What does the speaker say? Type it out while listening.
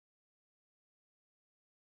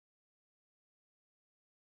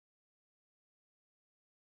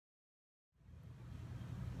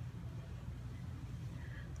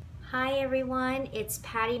Hi everyone, it's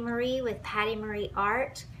Patty Marie with Patty Marie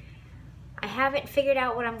Art. I haven't figured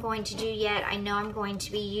out what I'm going to do yet. I know I'm going to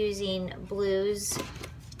be using blues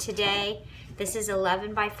today. This is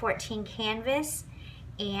 11 by 14 canvas,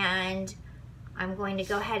 and I'm going to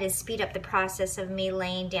go ahead and speed up the process of me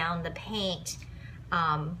laying down the paint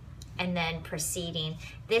and then proceeding.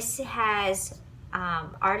 This has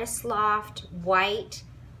Artist Loft white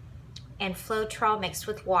and flotreol mixed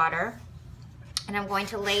with water. And I'm going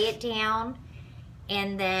to lay it down,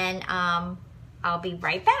 and then I'll be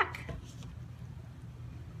right back.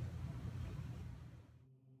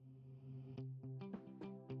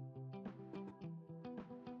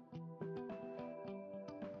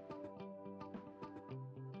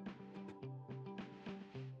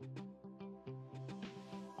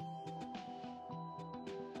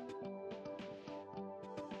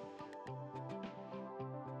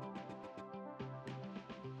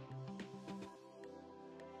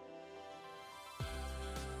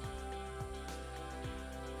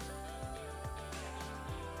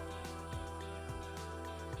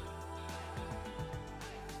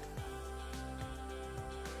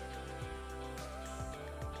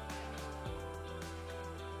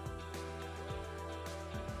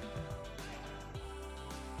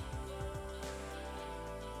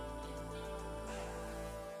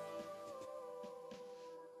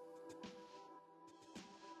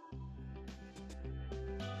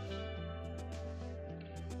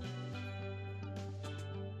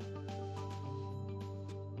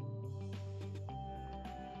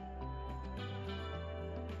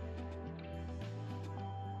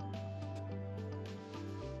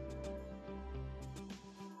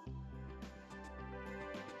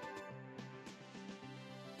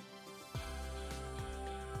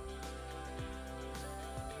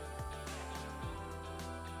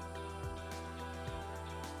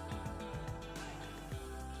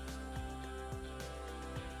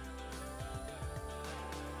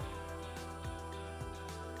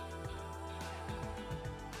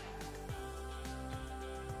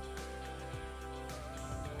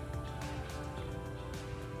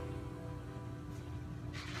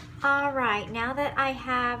 All right, now that I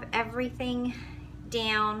have everything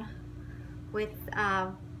down with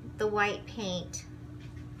the white paint,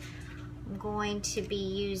 I'm going to be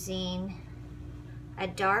using a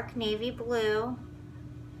dark navy blue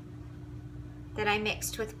that I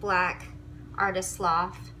mixed with black Artist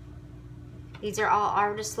Loft. These are all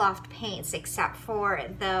Artist Loft paints except for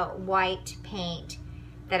the white paint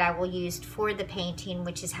that I will use for the painting,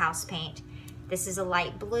 which is house paint. This is a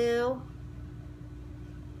light blue.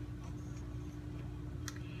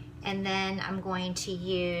 And then I'm going to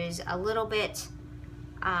use a little bit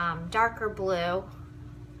darker blue.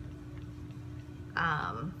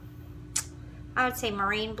 I would say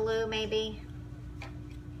marine blue maybe.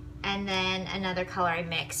 And then another color I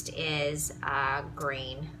mixed is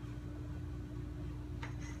green.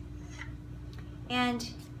 And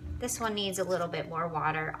this one needs a little bit more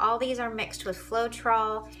water. All these are mixed with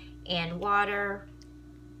flotreol and water.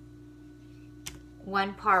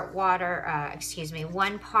 1 part water,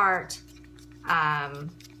 1 part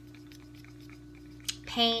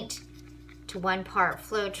paint to 1 part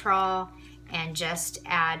flotreol, and just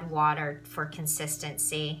add water for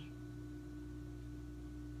consistency.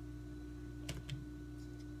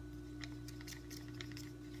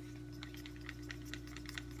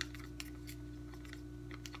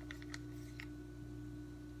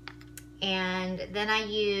 And then I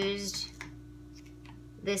used,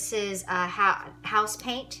 this is a house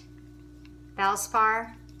paint,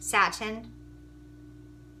 Valspar satin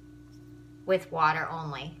with water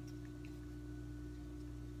only.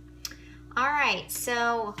 All right,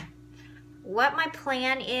 so what my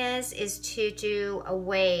plan is to do a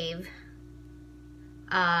wave,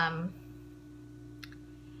 and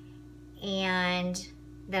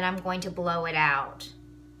then I'm going to blow it out.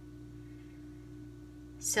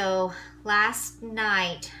 So last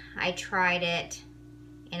night I tried it,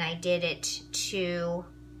 and I did it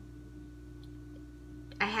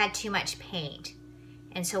I had too much paint.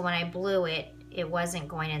 And so when I blew it, it wasn't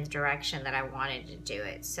going in the direction that I wanted to do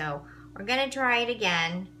it. So we're gonna try it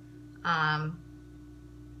again and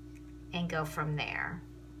go from there.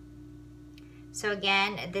 So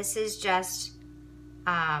again, this is just,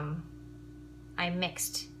 I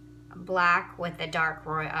mixed black with a dark,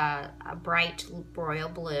 a bright royal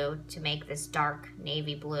blue to make this dark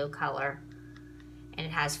navy blue color. And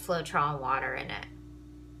it has flotreol and water in it.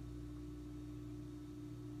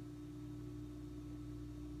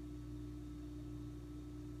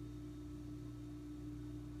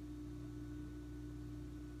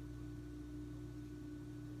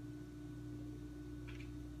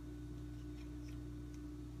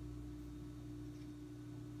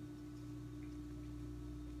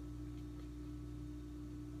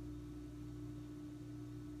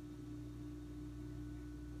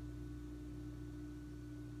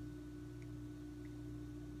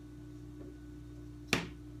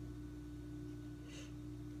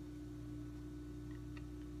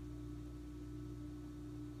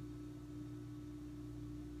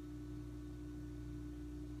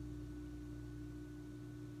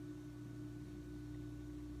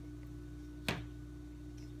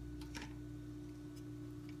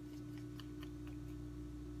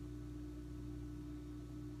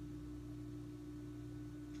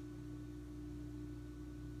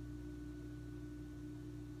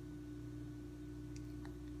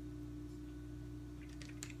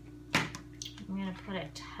 I'm gonna put a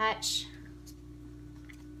touch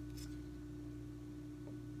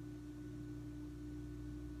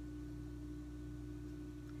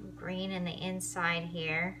of green in the inside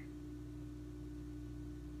here.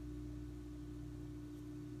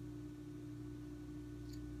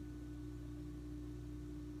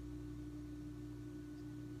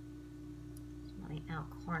 On the out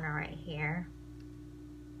corner right here.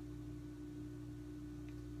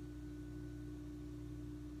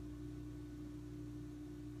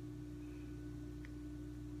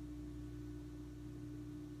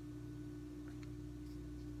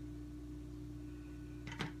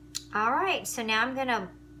 All right, so now I'm gonna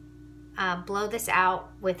blow this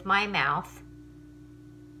out with my mouth,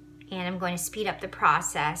 and I'm going to speed up the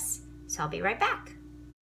process, so I'll be right back.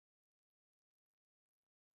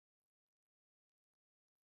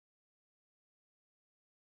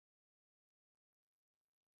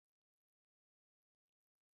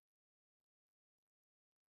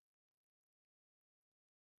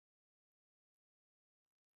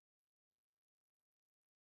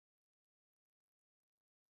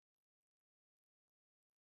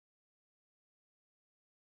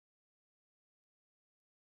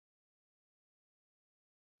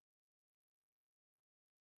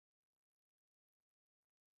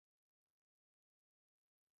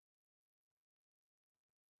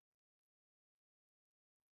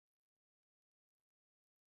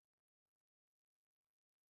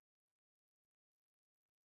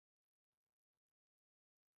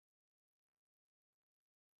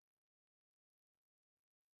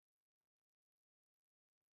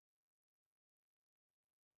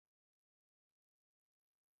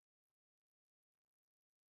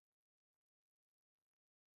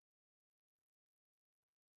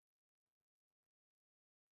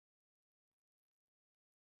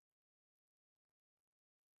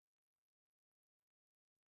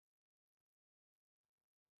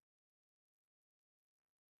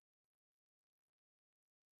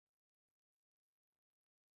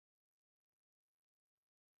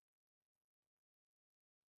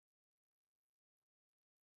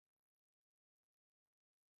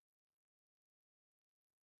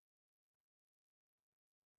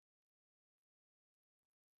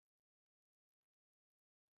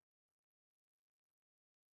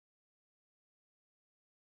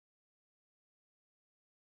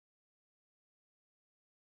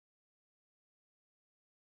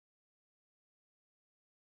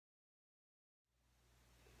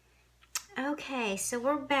 Okay, so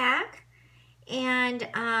we're back, and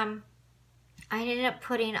I ended up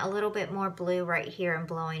putting a little bit more blue right here and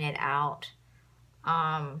blowing it out.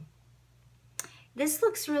 This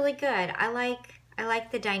looks really good. I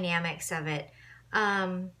like the dynamics of it.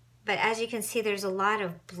 But as you can see, there's a lot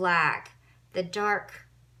of black. The dark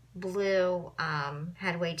blue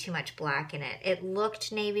had way too much black in it. It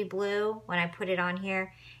looked navy blue when I put it on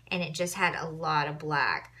here, and it just had a lot of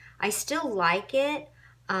black. I still like it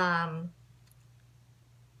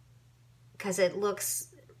because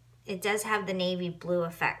it does have the navy blue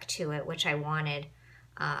effect to it, which I wanted.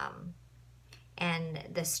 And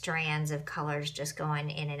the strands of colors just going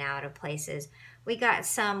in and out of places. We got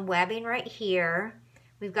some webbing right here.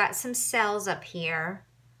 We've got some cells up here,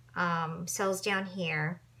 cells down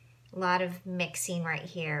here. A lot of mixing right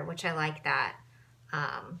here, which I like that,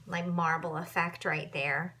 like marble effect right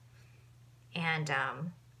there. And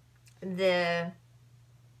the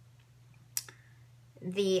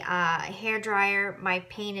hair dryer, my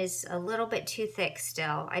paint is a little bit too thick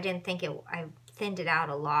still. I didn't think I thinned it out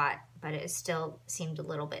a lot, but it still seemed a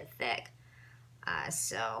little bit thick.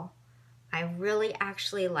 So I really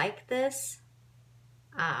actually like this.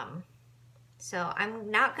 So I'm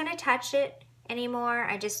not gonna touch it anymore.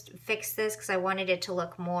 I just fixed this because I wanted it to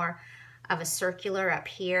look more of a circular up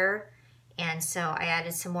here. And so I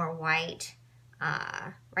added some more white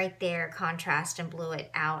right there, contrast, and blew it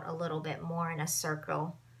out a little bit more in a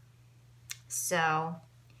circle. So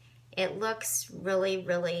it looks really,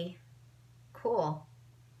 really cool.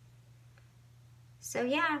 So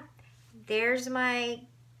yeah, there's my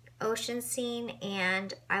ocean scene,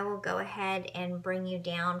 and I will go ahead and bring you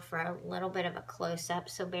down for a little bit of a close-up,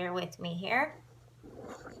 so bear with me here.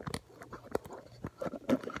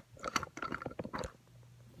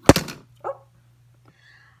 Oh.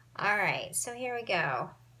 All right, so here we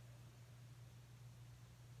go.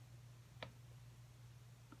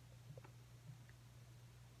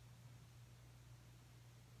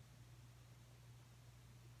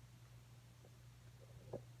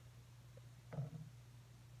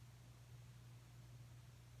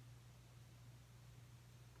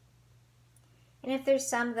 And if there's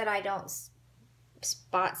some that I don't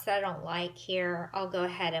spots that I don't like here, I'll go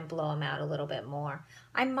ahead and blow them out a little bit more.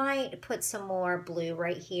 I might put some more blue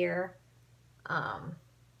right here. I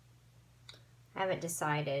haven't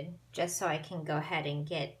decided, just so I can go ahead and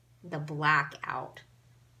get the black out.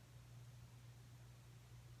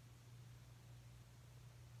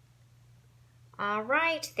 All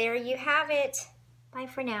right, there you have it. Bye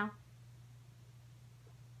for now.